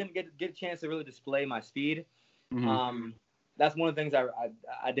 I really didn't get a chance to really display my speed. Mm-hmm. That's one of the things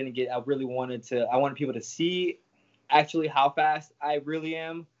I didn't get. I wanted people to see actually how fast I really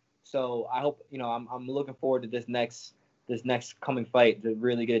am. So I hope, I'm looking forward to this next coming fight to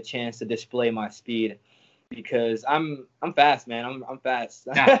really get a chance to display my speed, because I'm fast, man. I'm fast.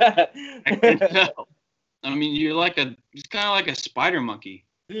 Yeah. I mean, it's kind of like a spider monkey.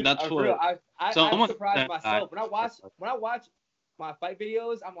 Dude, That's what real. I surprised said myself when I watch my fight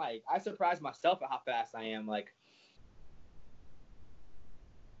videos. I'm like, I surprised myself at how fast I am. Like,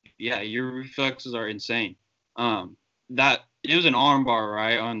 yeah, your reflexes are insane. That it was an armbar,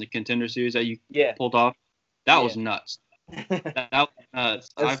 right, on the Contender Series that you pulled off. That was nuts. that was nuts.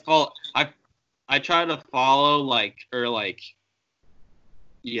 I try to follow I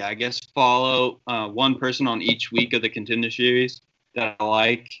guess follow one person on each week of the Contender Series that I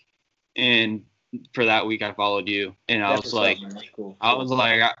like, and for that week I followed you, and I was like, cool. I was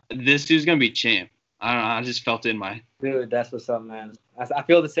like, this dude's gonna be champ. I don't know. I just felt it in my dude. That's what's up, man. I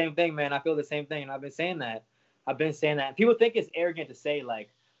feel the same thing, man. I feel the same thing, and I've been saying that. And people think it's arrogant to say like,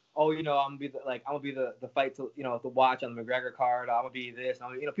 oh, I'm gonna be the fight to to watch on the McGregor card. I'm gonna be this.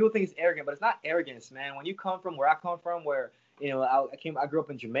 People think it's arrogant, but it's not arrogance, man. When you come from where I come from, where I grew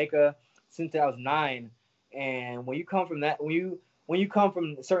up in Jamaica since I was 9, and when you come from that, when you come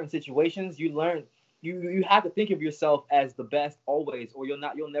from certain situations, you learn you have to think of yourself as the best always, or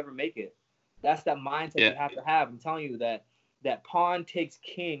you'll never make it. That's that mindset you have to have. I'm telling you that pawn takes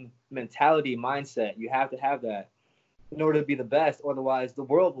king mentality mindset. You have to have that in order to be the best. Otherwise, the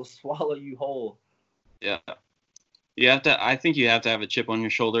world will swallow you whole. Yeah. You have to. I think you have to have a chip on your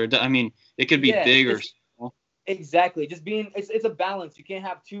shoulder. I mean, it could be big or small. Exactly. Just being. It's a balance. You can't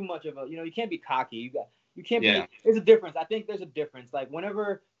have too much of a. You can't be cocky. You can't be. There's a difference. I think there's a difference. Like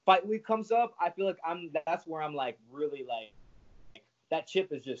whenever fight week comes up, I feel like that's where I'm like really like that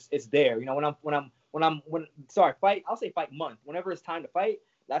chip is just it's there. I'll say fight month. Whenever it's time to fight,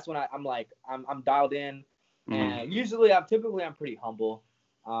 that's when I'm dialed in. And usually I'm pretty humble.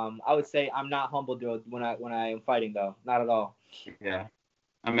 I would say I'm not humble dude when I am fighting though. Not at all. Yeah.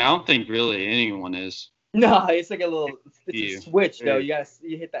 I mean, I don't think really anyone is. No, it's like a switch though. You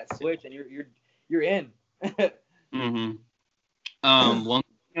hit that switch and you're in. One thing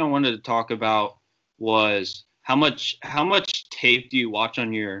I wanted to talk about was how much tape do you watch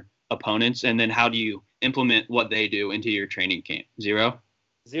on your opponents, and then how do you implement what they do into your training camp? Zero,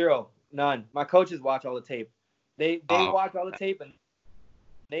 none. My coaches watch all the tape. They watch all the tape and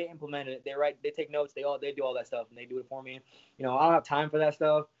they implement it. They take notes. They do all that stuff and they do it for me. I don't have time for that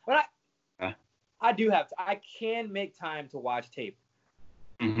stuff, but I do have. I can make time to watch tape.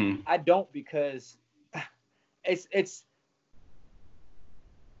 Mm-hmm. I don't because it's.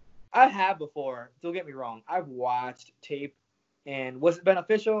 I have before. Don't get me wrong. I've watched tape, and was it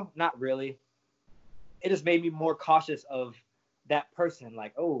beneficial? Not really. It just made me more cautious of that person.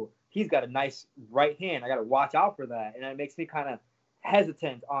 Like, oh, he's got a nice right hand. I got to watch out for that, and it makes me kind of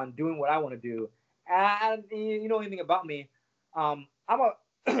hesitant on doing what I want to do. And you know anything about me?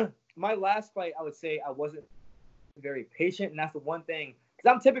 My last fight, I would say I wasn't very patient, and that's the one thing.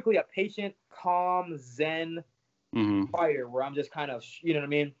 Because I'm typically a patient, calm, zen fighter, where I'm just kind of, you know what I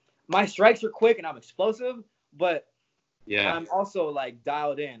mean? My strikes are quick and I'm explosive, but I'm also like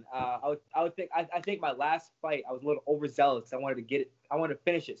dialed in. I think my last fight I was a little overzealous. I wanted to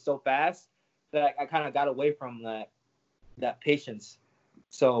finish it so fast that I kind of got away from that patience.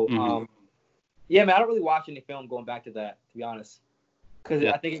 So man, I don't really watch any film going back to that, to be honest, because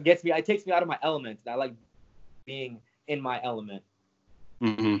I think it takes me out of my element. I like being in my element.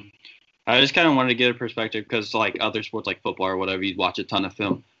 Mm-hmm. I just kind of wanted to get a perspective because like other sports like football or whatever, you'd watch a ton of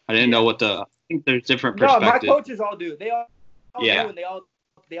film. I didn't know I think there's different perspectives. No, my coaches all do. They all do, and they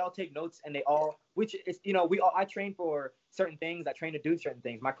all take notes, and which is, I train for certain things. I train to do certain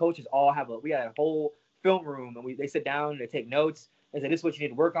things. My coaches all we had a whole film room, and they sit down and they take notes. They say, this is what you need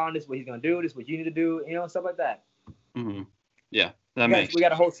to work on. This is what he's going to do. This is what you need to do, stuff like that. Mm-hmm. Yeah, we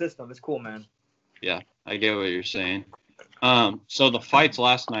got a whole system. It's cool, man. Yeah, I get what you're saying. So the fights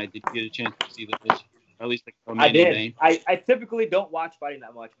last night, did you get a chance to see those? Or at least I did. I typically don't watch fighting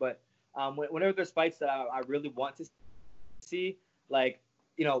that much, but whenever there's fights that I really want to see, like,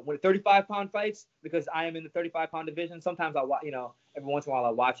 when 35-pound fights, because I am in the 35-pound division, sometimes I'll watch, every once in a while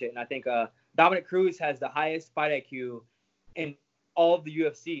I'll watch it. And I think Dominic Cruz has the highest fight IQ in all of the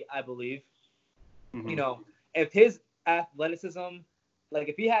UFC, I believe. Mm-hmm. If his athleticism, like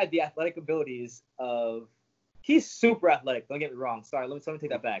if he had the athletic abilities of, he's super athletic, don't get me wrong. Sorry, let me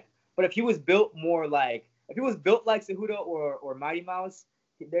take that back. But if he was built more like, like Cejudo or Mighty Mouse,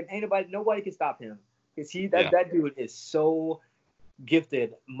 then nobody can stop him. Because that dude is so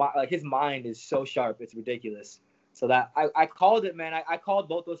gifted. His mind is so sharp, it's ridiculous. So that I called it, man. I called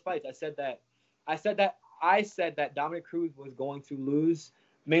both those fights. I said that I said that Dominic Cruz was going to lose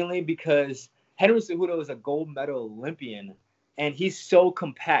mainly because Henry Cejudo is a gold medal Olympian, and he's so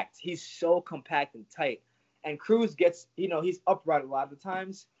compact. He's so compact and tight. And Cruz gets, he's upright a lot of the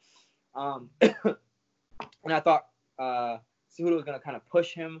times. And I thought Cejudo was going to kind of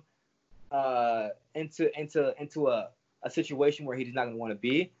push him into a situation where he's not going to want to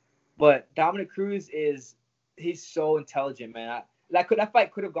be. But Dominic Cruz he's so intelligent, man. That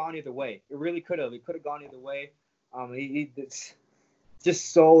fight could have gone either way. It really could have. It could have gone either way. It's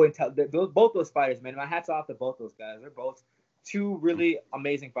just so intelligent. Both those fighters, man. My hats off to both those guys. They're both two really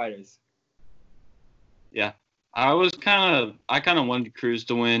amazing fighters. Yeah, I kind of wanted Cruz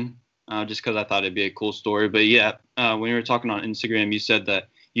to win, just because I thought it'd be a cool story. But yeah, when you were talking on Instagram, you said that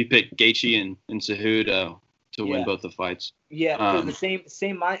you picked Gaethje and Cejudo to win both the fights. Yeah, the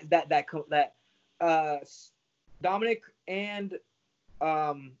same mind that Dominic and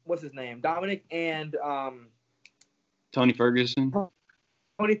what's his name? Dominic and Tony Ferguson.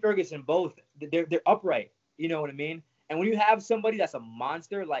 Tony Ferguson, both they're upright. You know what I mean? And when you have somebody that's a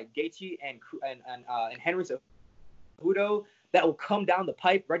monster like Gaethje and Henry Cejudo that will come down the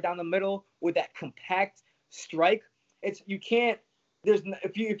pipe right down the middle with that compact strike, if you're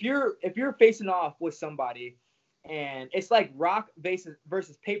facing off with somebody, and it's like rock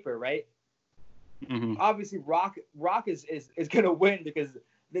versus paper, right? Mm-hmm. Obviously, rock is gonna win because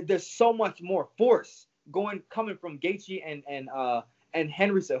there's so much more force coming from Gaethje and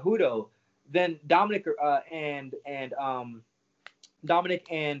Henry Cejudo than Dominic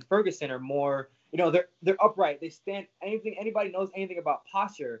and Ferguson are more. They're upright. They stand. Anybody knows anything about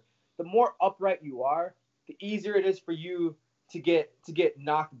posture, the more upright you are, the easier it is for you to get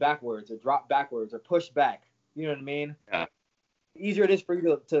knocked backwards or drop backwards or push back. You know what I mean? Yeah. The easier it is for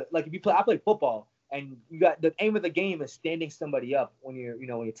you to like if you play. I play football, and you got the aim of the game is standing somebody up when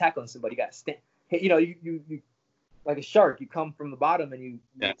you're tackling somebody. You got to stand. You like a shark. You come from the bottom and you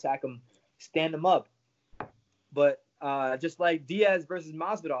attack them, stand them up. But just like Diaz versus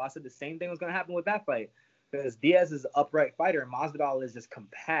Masvidal, I said the same thing was going to happen with that fight because Diaz is an upright fighter and Masvidal is just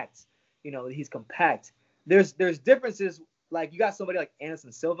compact. He's compact. There's differences. Like you got somebody like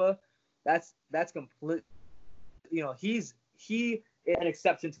Anderson Silva, that's complete. He is an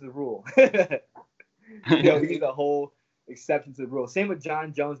exception to the rule. He's a whole exception to the rule. Same with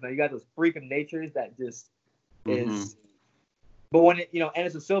John Jones. Now you got those freak of natures that just is. But when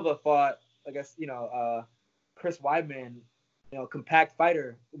Anderson Silva fought, I guess Chris Weidman, compact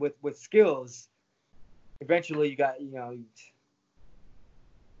fighter with skills. Eventually, you got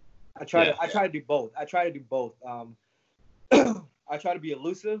I try to do both. I try to be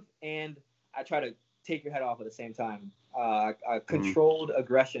elusive and I try to take your head off at the same time. Controlled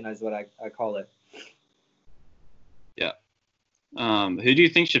aggression is what I call it. Yeah. Who do you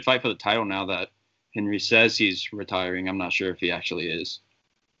think should fight for the title now that Henry says he's retiring? I'm not sure if he actually is.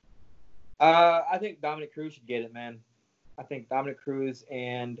 I think Dominic Cruz should get it, man. I think Dominic Cruz,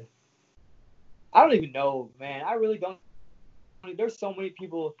 and I don't even know, man. I really don't. There's so many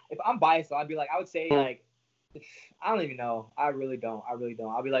people. If I'm biased, I would say like, I don't even know. I really don't. I'll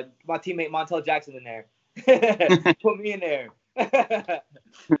be like my teammate Montel Jackson in there. Put me in there.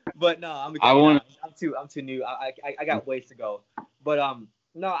 But no, I'm too new. I got ways to go. But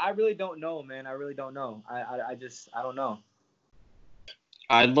no, I really don't know, man. I really don't know. I don't know.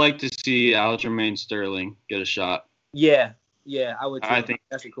 I'd like to see Aljamain Sterling get a shot. Yeah, I would too. I think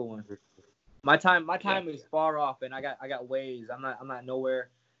that's a cool one. My time is far off, and I got ways. I'm not nowhere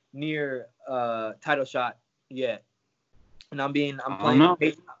near title shot yet, and I'm playing.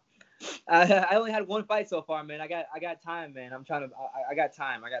 I only had one fight so far, man. I got time, man. I got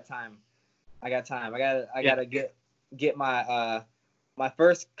time. I gotta get my my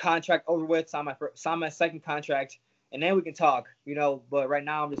first contract over with. Sign my second contract, and then we can talk. But right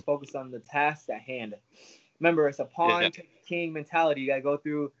now I'm just focused on the task at hand. Remember, it's a pawn to king mentality. You gotta go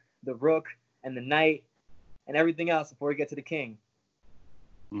through the rook and the knight and everything else before you get to the king.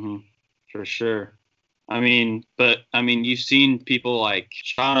 For sure. You've seen people like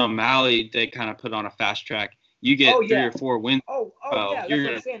Sean O'Malley. They kind of put on a fast track. You get 3 or 4 wins. Yeah, that's what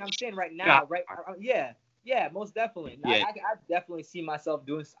I'm saying. I'm saying right now, right? Yeah, most definitely. Yeah. I definitely see myself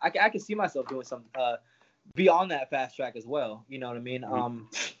doing. I can see myself doing some beyond that fast track as well. You know what I mean?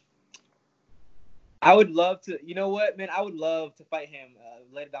 I would love to. You know what, man? I would love to fight him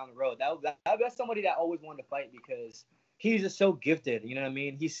later down the road. That's somebody that I always wanted to fight because he's just so gifted. You know what I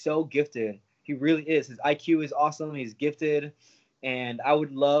mean? He's so gifted. He really is. His IQ is awesome. He's gifted, and I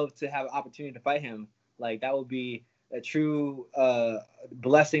would love to have an opportunity to fight him. Like that would be a true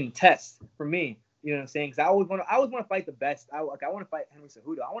blessing test for me. You know what I'm saying? Because I always want to fight the best. I want to fight Henry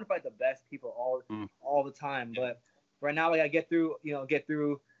Cejudo. I want to fight the best people all the time. But right now, I gotta get through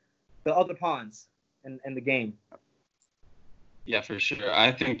the other pawns in the game. Yeah, for sure.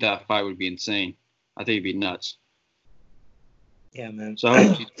 I think that fight would be insane. I think it'd be nuts. Yeah, man. So I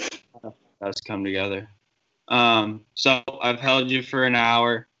hope that's come together. So I've held you for an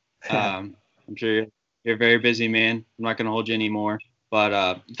hour. I'm sure you're a very busy man. I'm not going to hold you anymore.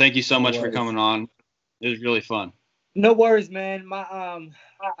 But thank you so much for coming on. It was really fun. No worries, man.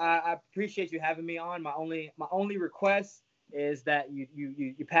 I appreciate you having me on. My only request is that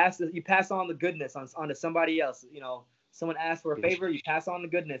you pass on the goodness onto somebody else. You know, someone asks for a favor, you pass on the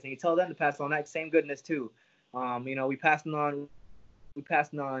goodness, and you tell them to pass on that same goodness too. You know, we passing on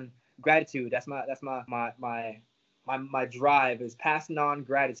gratitude. That's my drive is passing on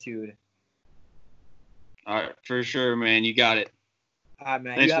gratitude. All right, for sure, man. You got it. All right,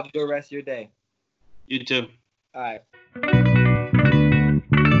 man. Thanks. You have a good rest of your day. You too. All right.